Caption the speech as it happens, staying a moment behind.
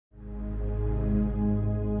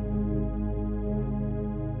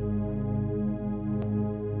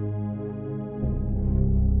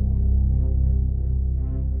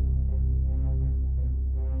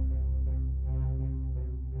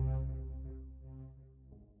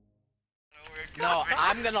No,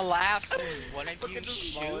 I'm gonna laugh when one of Look you at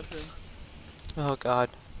this smallest thing. shoots Oh god.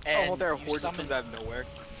 and there are you hordes summon comes out of nowhere.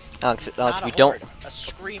 Alex, not a we don't. horde, a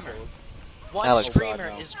screamer. One Alex. screamer Oh,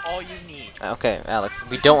 God, no. is all you need. Okay, Alex,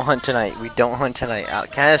 we don't hunt tonight. We don't hunt tonight.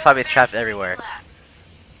 Canada's probably trapped everywhere.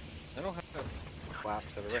 I don't have flaps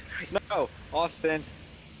everywhere. No, Austin.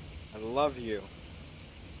 I love you.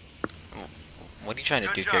 What are you trying to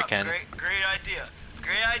Good do job. here, Ken? Great idea.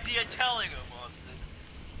 Great idea telling him, Austin.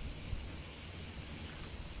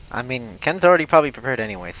 I mean, Ken's already probably prepared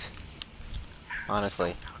anyways.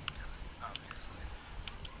 Honestly. Obviously.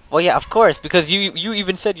 Well, yeah, of course, because you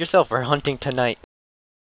even said yourself we're hunting tonight.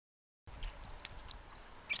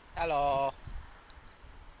 Hello.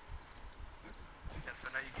 Yeah, so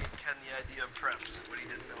now you gave Ken the idea of traps when he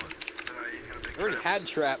didn't know it. So now he's gonna make I already traps. had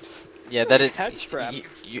traps. Yeah, that is. Had traps.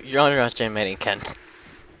 You're underestimating Ken. I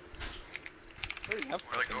already have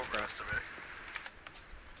Or like fucking traps. overestimate.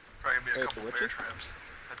 Probably gonna be a Wait, couple for bear Witcher? traps.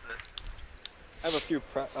 That's it. I have a few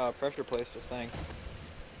pressure plates, just saying.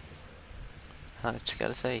 I just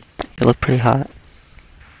gotta say, you look pretty hot.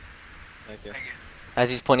 Thank you. Thank you. As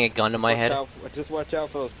he's pointing a gun to my head. Just watch out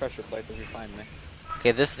for those pressure plates as you find me.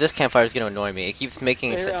 Okay, this campfire is gonna annoy me. It keeps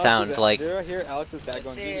making sounds like. Do you hear Alex's dad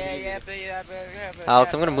going?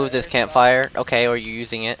 Alex, I'm gonna move this campfire. Okay, or are you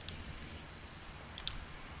using it?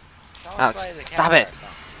 Alex, stop it!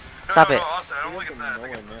 Stop it! No, Austin, I don't look at that. I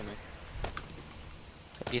Nowhere think near me.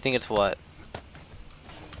 Do you think it's what?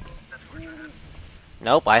 that's fortunate.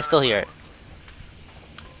 Nope, I still hear it.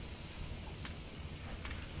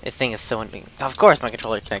 This thing is so annoying. Of course my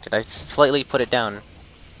controller is connected. I slightly put it down.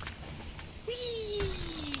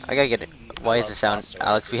 I gotta get it. Why is the sound?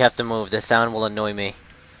 Alex, we have to move. The sound will annoy me.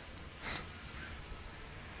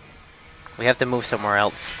 We have to move somewhere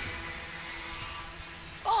else.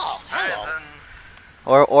 Oh, Alright, hello. then.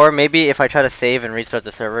 Or maybe if I try to save and restart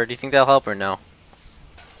the server, do you think that'll help or no?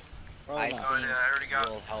 Oh, I no. Oh, yeah, I already got.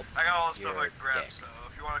 will help I got all the stuff I your can grab, dick. so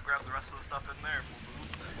if you want to grab the rest of the stuff in there, we'll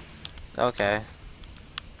move them. Okay.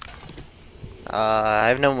 I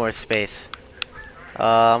have no more space.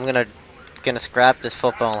 I'm gonna scrap this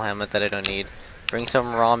football helmet that I don't need. Bring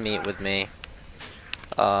some raw meat with me.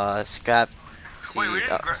 Scrap Wait, we the.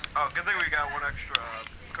 didn't grab. Oh, good thing we got one extra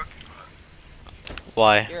cooking pot.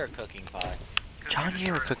 Why? You're a cooking pot. 'Cause John, you you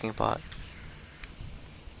have a destroyed- cooking pot.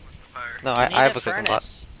 What's the fire? No, You I need have a cooking pot.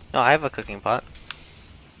 furnace. No, I have a cooking pot.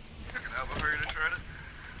 Took it out before you destroyed it.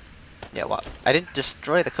 Yeah, well, I didn't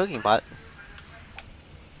destroy the cooking pot.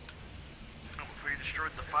 No, before you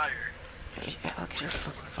destroyed the fire. Hey, Alex, you're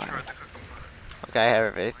fucking Destroyed fired. the cooking pot. Okay, I have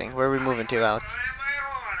everything. Where are we moving to, Alex?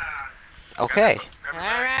 Okay. Grab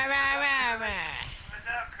it back.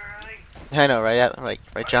 I know, right? Yeah,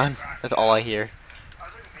 right, John. That's all I hear.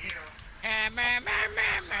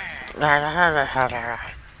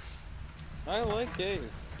 I like gays.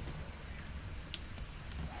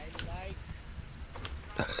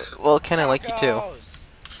 Well, Ken, I like you too. Tacos.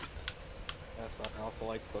 Yes, I also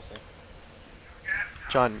like pussy.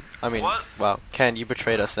 John, I mean, What? wow, Ken, you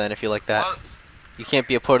betrayed us then if you like that. What? You can't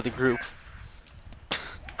be a part of the group.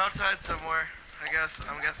 Outside somewhere, I guess.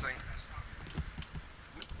 I'm guessing.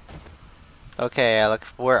 Okay, Alex,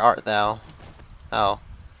 where art thou? Oh,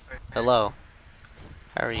 Right. hello.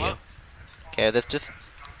 How are you? What? Okay,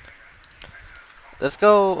 let's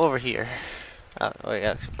go over here. Oh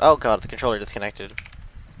yeah. Oh god, the controller disconnected.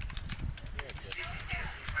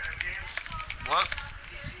 What?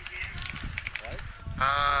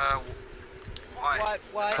 Why?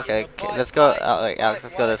 What? Okay, What? let's go. What? Alex,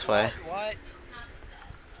 let's go this way. What?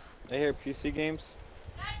 I hear PC games.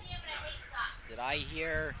 Did I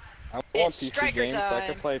hear? I want It's PC striker games. I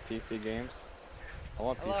can time. play PC games. I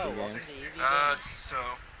want Hello, PC welcome games. to EV Games. So,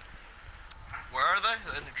 where are they?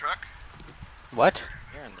 In the truck? What?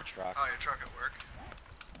 You're in the truck. Oh, your truck at work.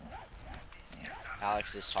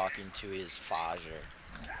 Alex is talking to his father.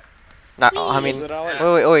 Not. I mean, Is it Alex?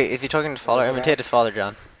 wait. Is he talking to his father? Is it Imitate his father,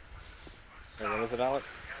 John. Wait, what is it, Alex?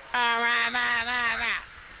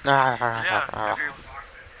 Yeah, if you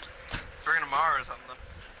bring tomorrow or something.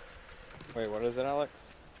 Wait, what is it, Alex?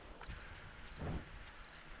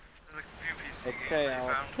 There's a few PC games Okay, that you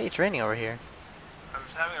Alex. found. Hey, it's raining over here. I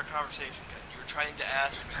was having a conversation, Ken. You were trying to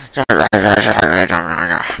ask me.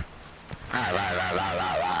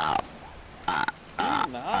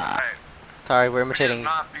 Nah. Alright, Sorry, we're we should imitating.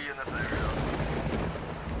 not be in this area.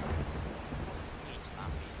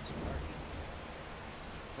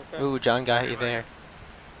 Okay. Ooh, John got you there.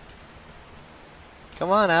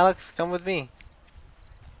 Come on, Alex, come with me.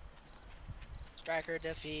 Striker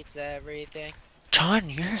defeats everything. John,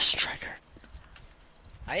 you're a striker.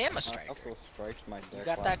 I am a I striker. also striked my dick. You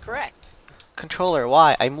got last that time. correct. Controller,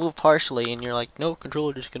 why? I moved partially and you're like, no,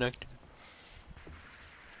 controller disconnected.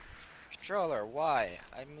 Controller, why?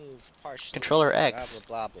 I moved partially. Controller Blah X.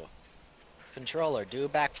 blah blah blah. Controller, do a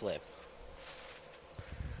backflip.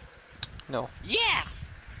 No. Yeah!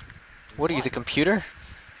 What are you, the computer?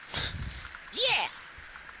 Yeah!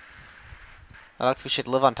 Alex, we should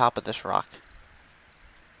live on top of this rock.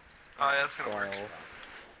 Oh, yeah, that's gonna work. Well,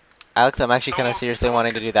 Alex, I'm actually kind of seriously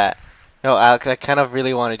wanting to do that. No, Alex, I kind of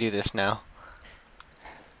really want to do this now.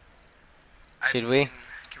 Should we?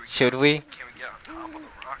 Should we? Can we get on top of the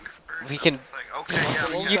rock first? We can- It's like, okay, yeah,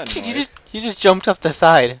 we What can. was that noise? You just jumped up the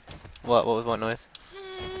side. What was what noise?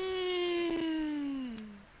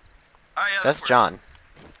 Oh, yeah, That's works. John.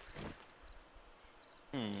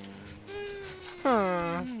 Hmm.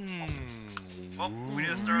 Well, we need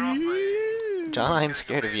to start off by... John, I'm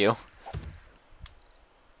scared of you.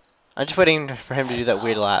 I'm just waiting for him to do that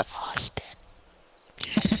weird laugh.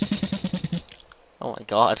 Oh my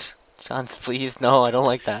god. John, please, no, I don't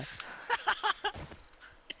like that.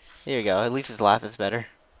 Here you go, at least his laugh is better.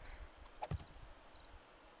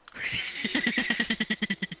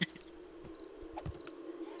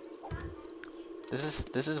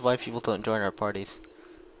 This is why people don't join our parties.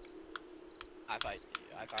 I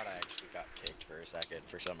thought I actually got kicked for a second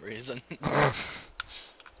for some reason.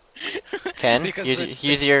 Ken, Because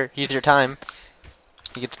here's your time.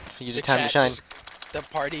 You get your the time to chat shine. the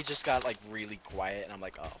party just got like really quiet, and I'm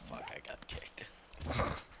like, oh fuck, I got kicked.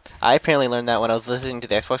 I apparently learned that when I was listening to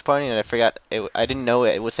the Xbox party, and I forgot. I didn't know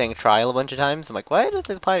it was saying trial a bunch of times. I'm like, why did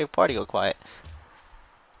the party go quiet?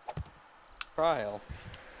 Trial.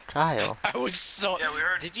 Trial. I was so. Yeah, we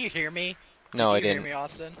heard. Did you hear me? No, I Did you didn't. hear me,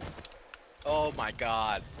 Austin? Oh my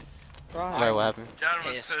god. Trial. Why, what happened? John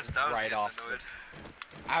was Pissed pissed. I was right getting off annoyed.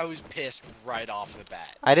 I was pissed right off the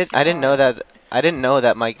bat. I didn't know that. I didn't know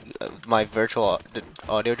that my virtual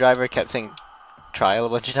audio driver kept saying trial a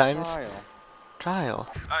bunch of times. Trial. Trial.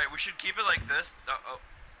 Alright, we should keep it like this. Oh,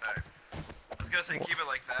 alright. I was gonna say keep it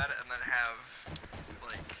like that and then have,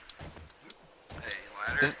 like,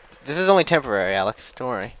 a ladder. This is only temporary, Alex. Don't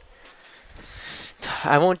worry.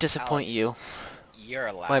 I won't disappoint Alex, you, You're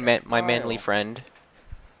allowed. my manly Trial. friend.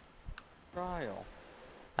 Trial.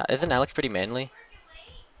 Isn't Alex pretty manly?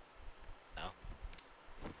 No.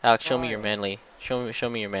 Alex, show me your Trial. manly. Show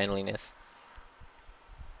me your manliness.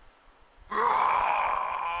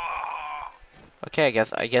 Okay, I guess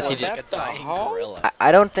So he is did. like that a the dying hoe? gorilla.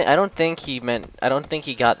 I don't think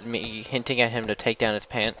he got me hinting at him to take down his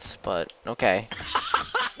pants, but okay.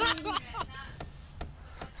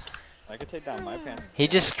 I could take down my pants. He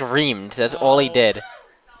just screamed. That's all he did.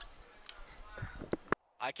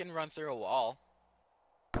 I can run through a wall.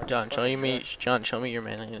 John, show me your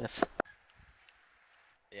manliness.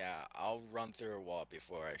 Yeah, I'll run through a wall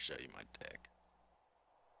before I show you my dick.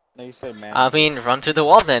 No, you said man. I mean, run through the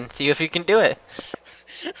wall then. See if you can do it.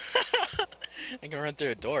 I can run through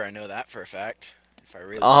a door, I know that for a fact. If I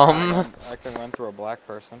really I can run through a black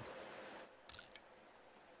person.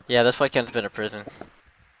 Yeah, that's why Ken's been in prison.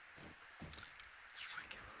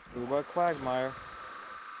 Who but Quagmire?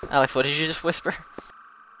 Alex, what did you just whisper?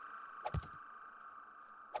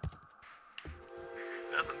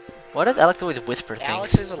 Nothing. Why does Alex always whisper things?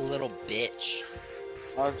 Alex is a little bitch.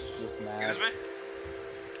 Alex is just mad. Excuse me?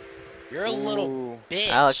 You're a little Ooh. bitch.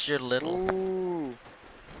 Alex, you're little. Ooh.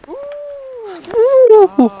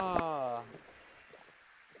 Ooh. Ah.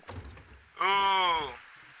 Ooh.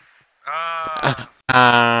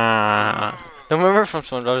 Ah. Remember from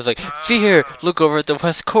SpongeBob, I was like, see here, look over at the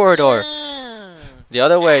west corridor. The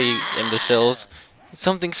other way, you imbeciles.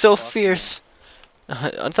 Something so fierce.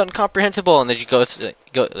 It's incomprehensible. And then she goes,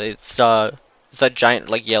 it's that giant,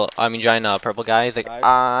 like, giant purple guy. He's like, Guys.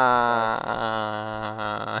 ah.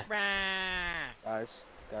 Guys.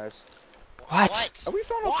 What? Have we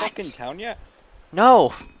found a What? fucking town yet?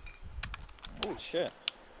 No. Holy shit.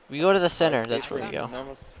 We go to the center. That's where where we go. None of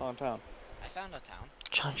us found town. I found a town.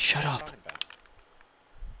 John, shut What are up. you talking about?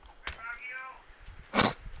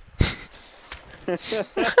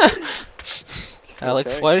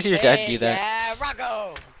 Alex, Okay. why did your dad Hey, do that? Yeah,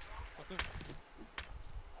 Rocco!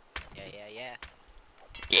 yeah.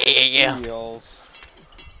 Yeah. Eels.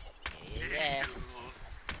 Yeah.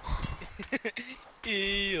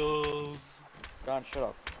 Eels. John, shut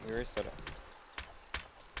up. We already said it.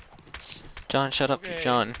 John, shut up, Okay.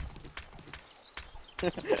 John.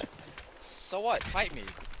 So what? Fight me.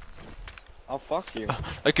 I'll fuck you.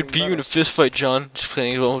 I could Even beat you in a better. fist fight, John. Just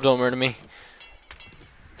kidding, don't murder me.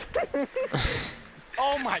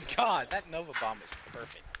 Oh my god, that Nova bomb is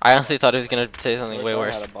perfect. I honestly thought he was gonna say I something wish way I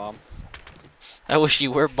worse. had a bomb. I wish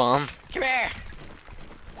you were bomb. Come here!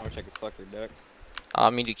 I wish I could suck your dick. I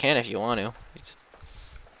mean, you can if you want to.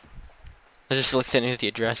 I just looked at the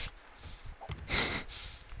address.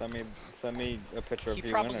 Send me a picture of He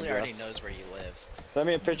you and probably already address. knows where you live. Send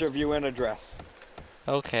me a picture of you and address.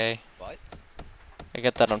 Okay. What? I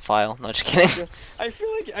got that on file. No, just kidding. I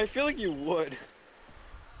feel like you would.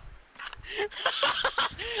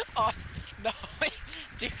 Austin, no,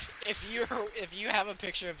 dude. If you have a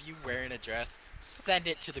picture of you wearing a dress, send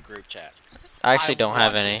it to the group chat. I actually I don't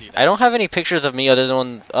have want to any. see I that don't have shit. any pictures of me other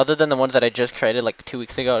than the ones that I just created like 2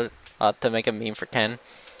 weeks ago to make a meme for Ken.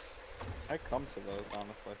 I come to those,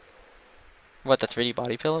 honestly. What, the 3D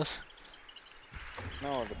body pillows?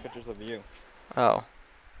 No, the pictures of you. Oh.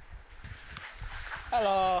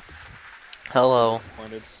 Hello. Hello.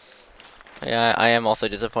 Disappointed. Yeah, I am also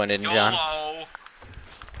disappointed in John. YOLO!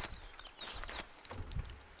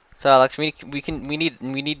 So Alex, we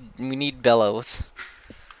need bellows.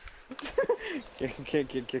 Can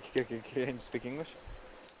you speak English?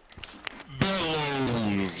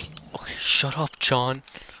 Okay, shut up, John.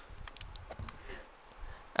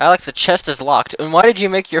 Alex, the chest is locked. And why did you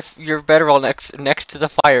make your bedroll next to the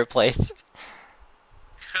fireplace?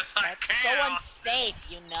 'Cause I That's so can't. unsafe,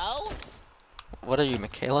 you know? What are you,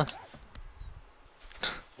 Michaela?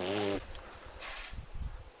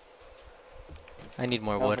 I need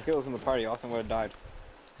more No, wood. Michaela's in the party. Austin would have died.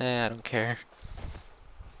 I don't care.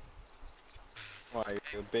 Why,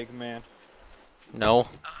 you a big man? No,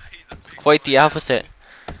 He's a big quite boy the now. opposite.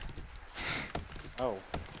 Oh.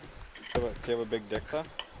 Do you have a big dick, though?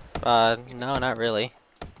 No, not really.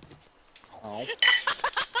 Oh.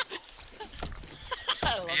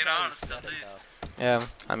 I love Being how he honest, said at it, least. though. Yeah,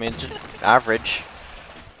 I mean, just average.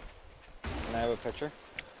 Can I have a picture?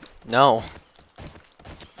 No.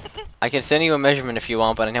 I can send you a measurement if you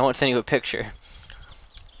want, but I won't send you a picture.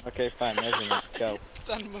 Okay, fine. Measurement. Go.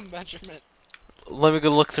 Send him a measurement. Let me go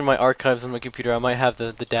look through my archives on my computer. I might have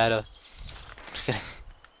the data. Just kidding.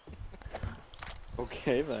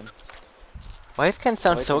 Okay, then. Why does Ken I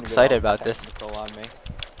sound like so when you get excited all about this? technical on me.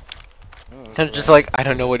 Oh, Kind of that's just right. like, I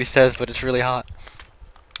don't know what he says, but it's really hot.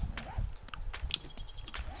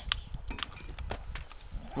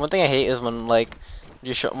 One thing I hate is when, like,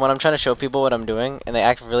 when I'm trying to show people what I'm doing, and they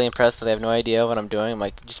act really impressed that they have no idea what I'm doing. I'm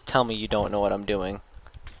like, just tell me you don't know what I'm doing.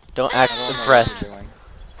 Don't act I don't know what impressed. you're doing.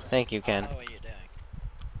 Thank you, I Ken. don't know what you're doing.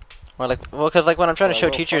 Or like, well, cause like when I'm trying But to I show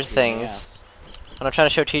will teachers fuck you in the things, ass. when I'm trying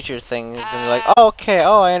to show teachers things, and they're like, oh, okay,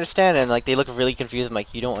 oh, I understand, and like they look really confused. I'm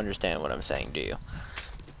like, you don't understand what I'm saying, do you?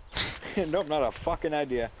 Nope, not a fucking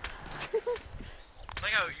idea.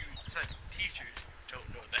 Like how you said teachers don't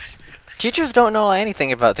know that. Teachers don't know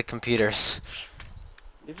anything about the computers,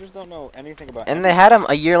 Teachers don't know anything about and they anything. had them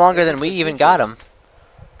a year longer They than think we they're even got teachers.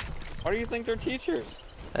 them. Why do you think they're teachers?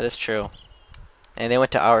 That is true. And they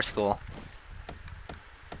went to our school.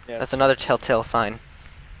 Yes. That's another telltale sign.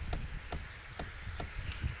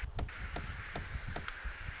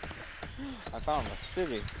 I found the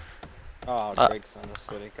city. Oh, Uh, Drake's on the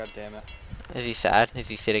city. God damn it. Is he sad? Is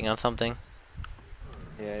he sitting on something?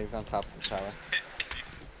 Yeah, he's on top of the tower.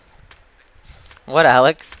 What,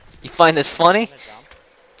 Alex? You find this funny? Gonna jump?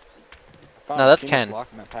 I found No, a that's penis Ken. lock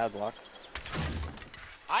and a padlock.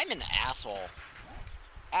 I'm an asshole.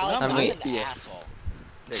 Alex, I'm I'm the- an asshole.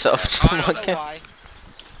 So, I Wanna don't know Ken- why?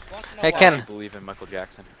 Wanna know Hey, why? Ken. Believe in Michael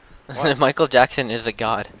Jackson. Michael Jackson is a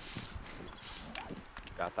god.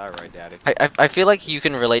 Got that right, Daddy. I feel like you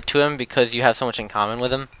can relate to him because you have so much in common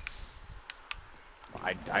with him.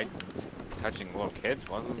 I touching little kids.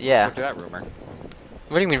 Wasn't Yeah. to that rumor.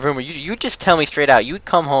 What do you mean rumor? You just tell me straight out. You'd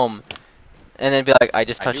come home and then be like, I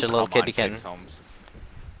just I touched do a little come on kid again. kids' homes.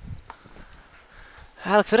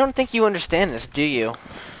 Alex, I don't think you understand this, do you?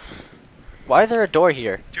 Why is there a door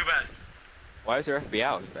here? Too bad. Why is there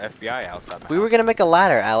FBI outside my We were house? gonna make a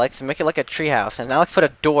ladder, Alex, and make it like a treehouse, and Alex put a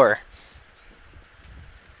door.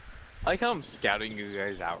 I like how I'm scouting you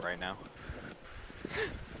guys out right now.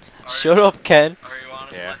 Shut up, Ken. Are you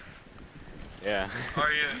honestly? Yeah. Yeah.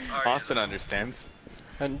 Are you? Austin understands.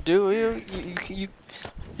 And do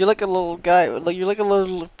you're like a little guy, you're like a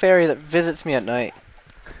little fairy that visits me at night.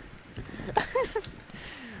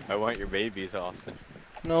 I want your babies, Austin.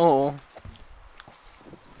 No.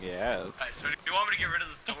 Yes. Alright, so do you want me to get rid of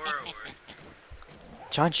this door or?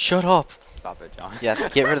 John, shut up. Stop it, John. Yes,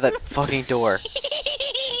 get rid of that fucking door.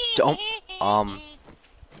 Don't,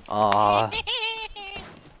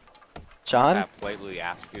 John? I politely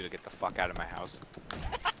ask you to get the fuck out of my house.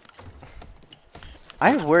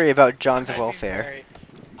 I worry about John's Having welfare.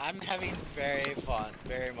 I'm having very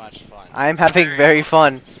much fun. I'm having very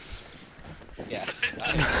fun. Yes.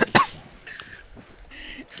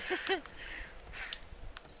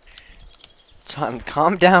 John,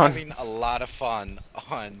 calm down. Having a lot of fun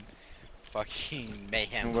on fucking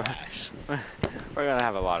Mayhem We're- Flash. We're gonna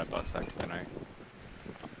have a lot of bus sex tonight.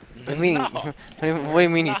 What do you mean? No, What do you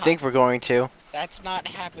mean you not. think we're going to? That's not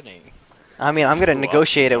happening. I mean, I'm gonna Ooh,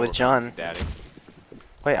 negotiate it I'll with overcome John. you, Daddy.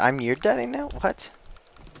 Wait, I'm your daddy now? What?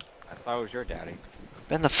 I thought it was your daddy.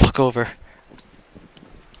 Bend the fuck over.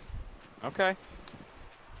 Okay.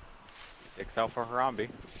 Dicks out for Harambe.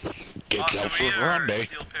 Also, we need our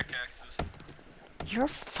steel pickaxes. You're a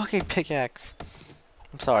fucking pickaxe.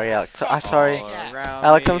 I'm sorry, Alex. I'm sorry. All Yeah. around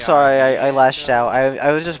Alex, me I'm sorry. I are lashed the out.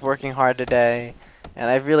 I was just working hard today,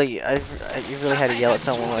 and you really had to yell at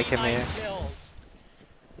someone like him 29 here. kills.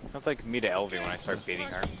 Sounds like me to Elvie when I start beating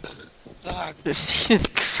her. Suck. Jesus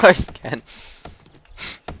Christ, Ken.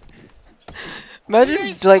 You Imagine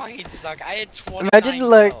guys like, fucking suck. I had 29 imagine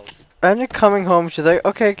like, kills. imagine coming home. She's like,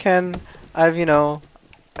 okay, Ken, I've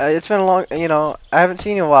it's been a long, I haven't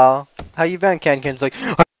seen you in a while. How you been, Ken? Ken's like,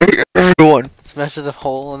 I hate everyone. Smashes a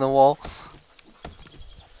hole in the wall.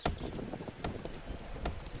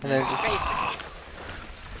 And then just,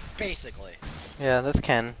 Basically. yeah, that's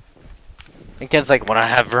Ken. And Ken's like, when I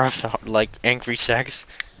have rough, like, angry sex.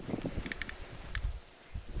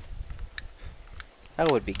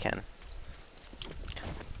 That would be Ken.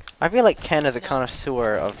 I feel like Ken is a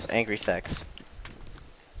connoisseur of angry sex.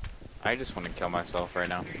 I just want to kill myself right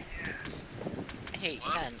now. Hey,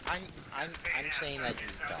 Ken, I'm saying that you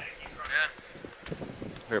don't. Yeah.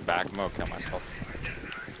 We're back. I'm gonna kill myself.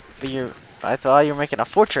 But I thought you were making a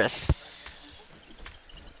fortress.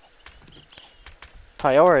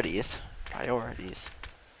 Priorities. Priorities.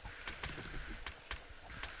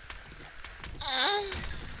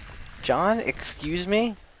 John, excuse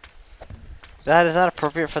me? That is not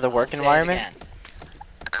appropriate for the work I'll say it environment. again.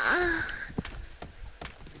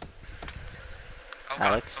 Oh god.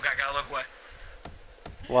 Alex. Okay, I gotta look away.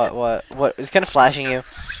 What? Is Ken flashing you?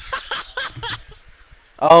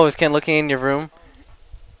 Oh, is Ken looking in your room?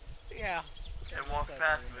 Yeah. And walk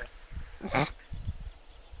past me.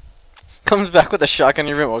 Comes back with a shotgun in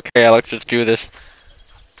your room. Okay, Alex, let's do this.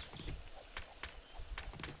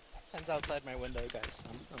 Ken's outside my window, guys.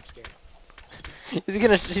 I'm scared.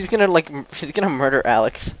 He's gonna murder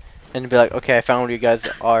Alex, and be like, okay, I found where you guys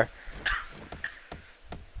are.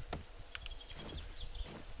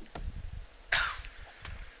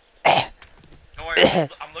 Don't worry,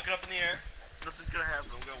 I'm looking up in the air. Nothing's gonna happen.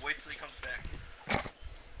 I'm gonna wait till he comes back.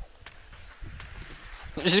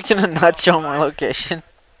 I'm just gonna not show my location.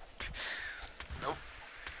 Nope.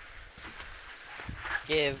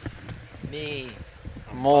 Give me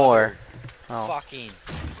More. Oh. fucking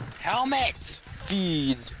helmet.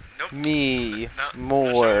 Feed Nope. me No,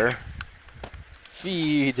 more.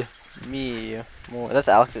 Feed me more. That's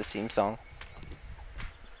Alex's theme song.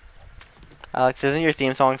 Alex, isn't your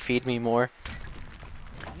theme song "Feed Me More"?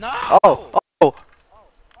 No. Oh,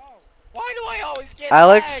 Why do I always get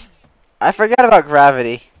Alex? legs? I forgot about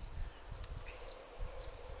gravity.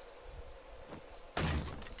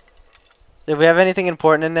 Did we have anything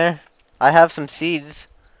important in there? I have some seeds.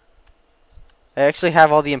 I actually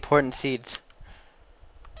have all the important seeds.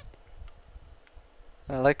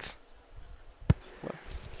 Alex?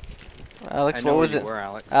 Alex, I know what where was you it? were,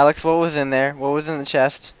 Alex. Alex, what was in there? What was in the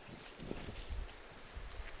chest?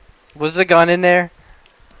 Was the gun in there?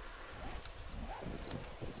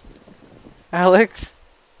 Alex?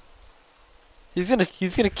 He's gonna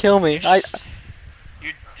kill me.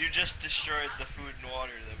 You just destroyed the food and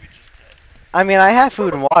water that we just had. I mean, I have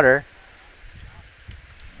food and water.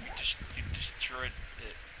 You destroyed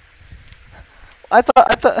it. I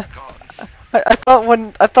thought God. I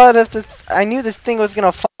thought if this, I knew this thing was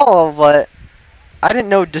gonna fall, but I didn't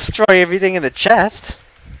know destroy everything in the chest.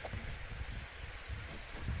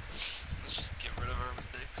 Let's just get rid of our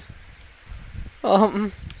mistakes.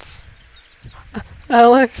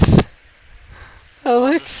 Alex. We'll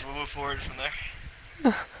Alex. move forward from there. Just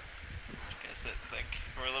gonna sit and think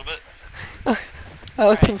for a little bit.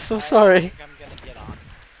 Alex, I'm so sorry. I think I'm gonna get on.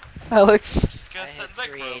 Alex. Just I gonna sit hit and think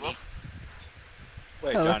for a 380. little.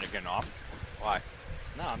 Wait, John, Alex. you're getting off. Why?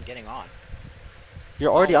 No, I'm getting on.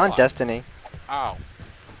 You're So already on what? Destiny. Ow.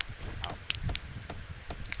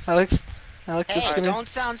 Alex. Alex, Hey, don't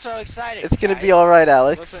sound so excited. it's gonna be guys. alright,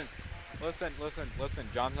 Alex. Listen.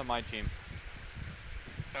 John's on my team.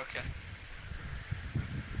 Okay.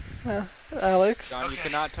 Alex. John, you Okay.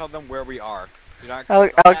 cannot tell them where we are. Do not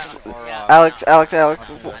Alex, click on Alex, them or, Yeah. Alex, Alex, I know.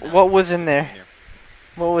 what was in there?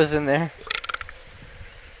 What was in there?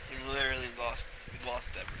 We literally lost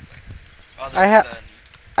everything. I ha-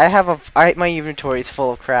 Than, my inventory is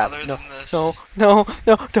full of crap. other No, than this. no,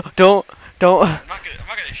 don't. I'm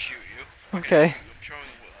not gonna shoot you. I'm not Okay. gonna shoot you. I'm showing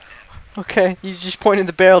you what I have. Okay, you just pointed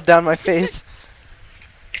the barrel down my face.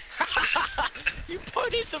 You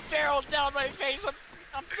pointed the barrel down my face.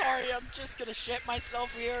 I'm sorry. I'm just gonna shit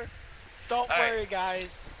myself here. Don't Alright. worry,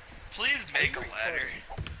 guys. Please Are make you a ladder.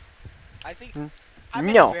 recording? I think Hmm? I'm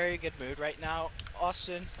in a No. very good mood right now,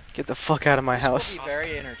 Austin. Get the fuck out of my This will house. be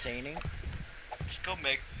very entertaining. Just go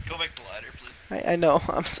make the ladder, please. I know.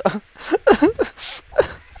 I'm so.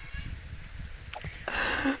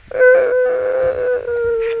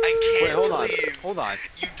 I can't Wait, hold on. believe Hold on.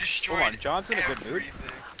 you destroyed Hold on. John's in a good mood. everything.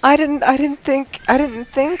 I didn't think I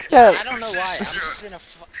that. don't know why. I'm just in a.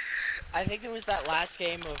 I think it was that last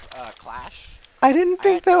game of Clash. I didn't I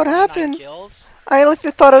think had that would 29 happen. kills. I like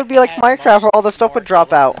thought it would be I like had Minecraft where all the stuff more would drop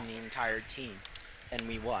kills out. than the entire team, and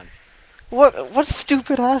we won. What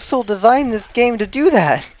stupid asshole designed this game to do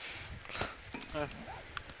that?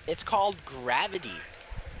 It's called gravity.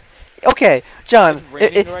 Okay, John. It's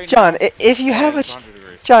raining right John, now, if you have and a it's 100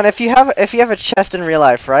 degrees. John, if you have a chest in real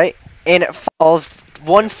life, right, and it falls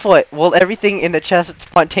 1 foot, will everything in the chest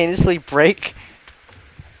spontaneously break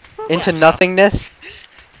into Yeah. nothingness?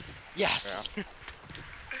 Yes.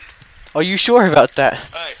 Are you sure about that?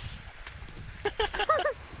 Alright.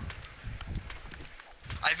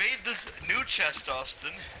 I made this new chest,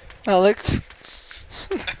 Austin. Alex?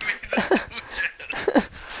 I made this new chest.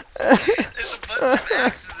 There's a bunch of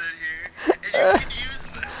axes in here, and you can use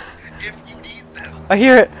them if you need them. I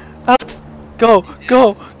hear it. Alex, go, Yeah,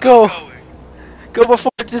 go, I'm go, going. go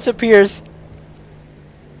before it disappears.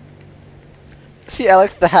 See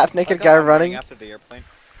Alex, the half-naked Like, guy I'm running running. after the airplane.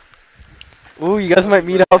 Ooh, you guys might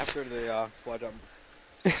meet Running up. After the squad jump.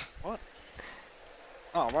 What?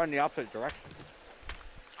 Oh, I'm running the opposite direction.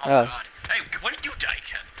 Oh Oh. god. Hey, when did you die,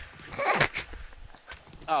 Ken?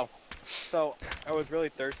 Oh, so I was really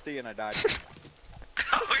thirsty and I died.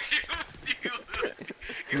 Oh,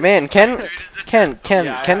 you Man, Ken, Yeah, I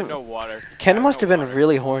Ken, had no water. I Ken had must no have been water.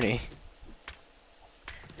 really horny.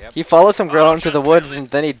 Yep. He followed some girl Oh, into the just woods really? and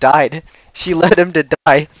then he died. She led him to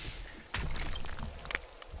die.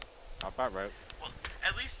 Not bad, right? Well,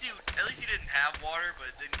 at least you didn't have water, but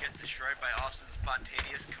it didn't get destroyed by Austin's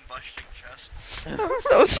spontaneous combustion chest.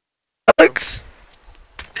 I'm so Alex.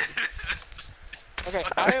 Okay,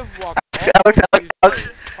 I have walked Alex, all these Alex,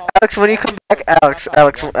 roads, Alex, when you all come these back, roads, Alex, not found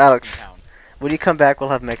Alex, one Alex, fucking town. when you come back, we'll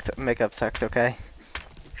have makeup sex, okay?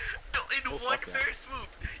 No, in Oh, one fuck yeah. fair swoop,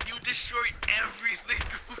 you destroyed everything.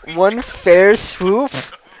 we One could- fair swoop?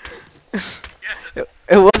 Yes.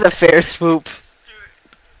 It was a fair swoop. It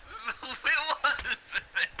was.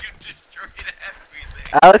 You destroyed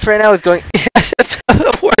everything. Alex right now is going. Yes, that's how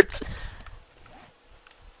it works.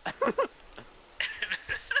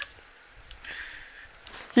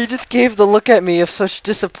 He just gave the look at me of such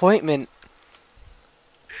disappointment.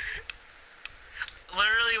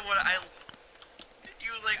 Literally, he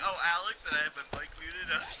was like, "Oh, Alex," and I had my mic muted.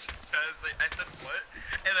 I was like, I said what?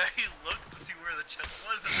 And then he looked to see where the chest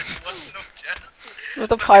was, and there was no chest. It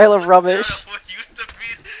was a So pile I of looked rubbish. down at what used to be,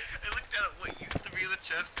 I looked at what used to be the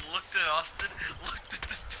chest, looked at Austin, looked at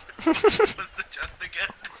the chest, was the chest again.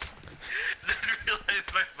 Then realized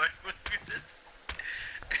my mic was muted.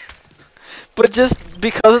 But just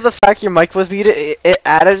because of the fact your mic was muted, it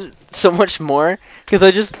added so much more. Because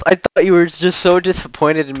I thought you were just so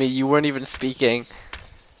disappointed in me, you weren't even speaking.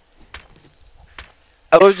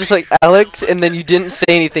 I was just like, Alex, and then you didn't say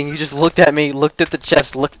anything. You just looked at me, looked at the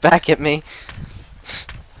chest, looked back at me.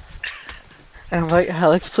 And I'm like,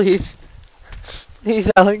 Alex, please.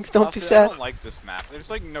 Please, Alex, don't be Honestly, I sad. don't like this map. There's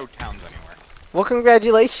like no towns anywhere. Well,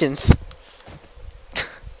 congratulations.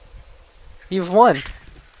 You've won.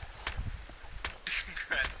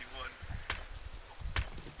 Congrats, you won.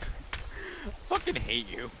 Fucking hate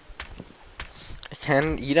you.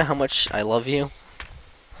 Ken, you know how much I love you?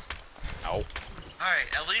 No.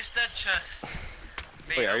 Alright, at least that chest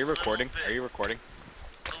made Wait, are a you little recording? bit- Are you recording?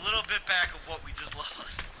 A little bit back of what we just lost.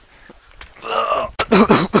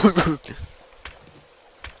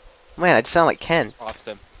 Man, I sound like Ken.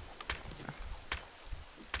 Austin.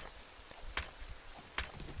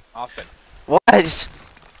 Austin. What?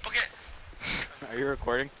 Okay. Are you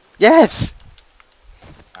recording? Yes!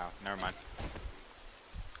 Oh, never mind.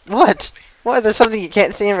 What? What? There's something you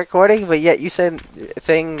can't say in recording, but yet you said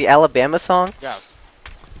saying the Alabama song? Yeah.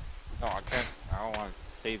 No, I can't. I don't want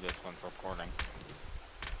to save this one for recording.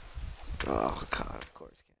 Oh god, of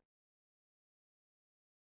course.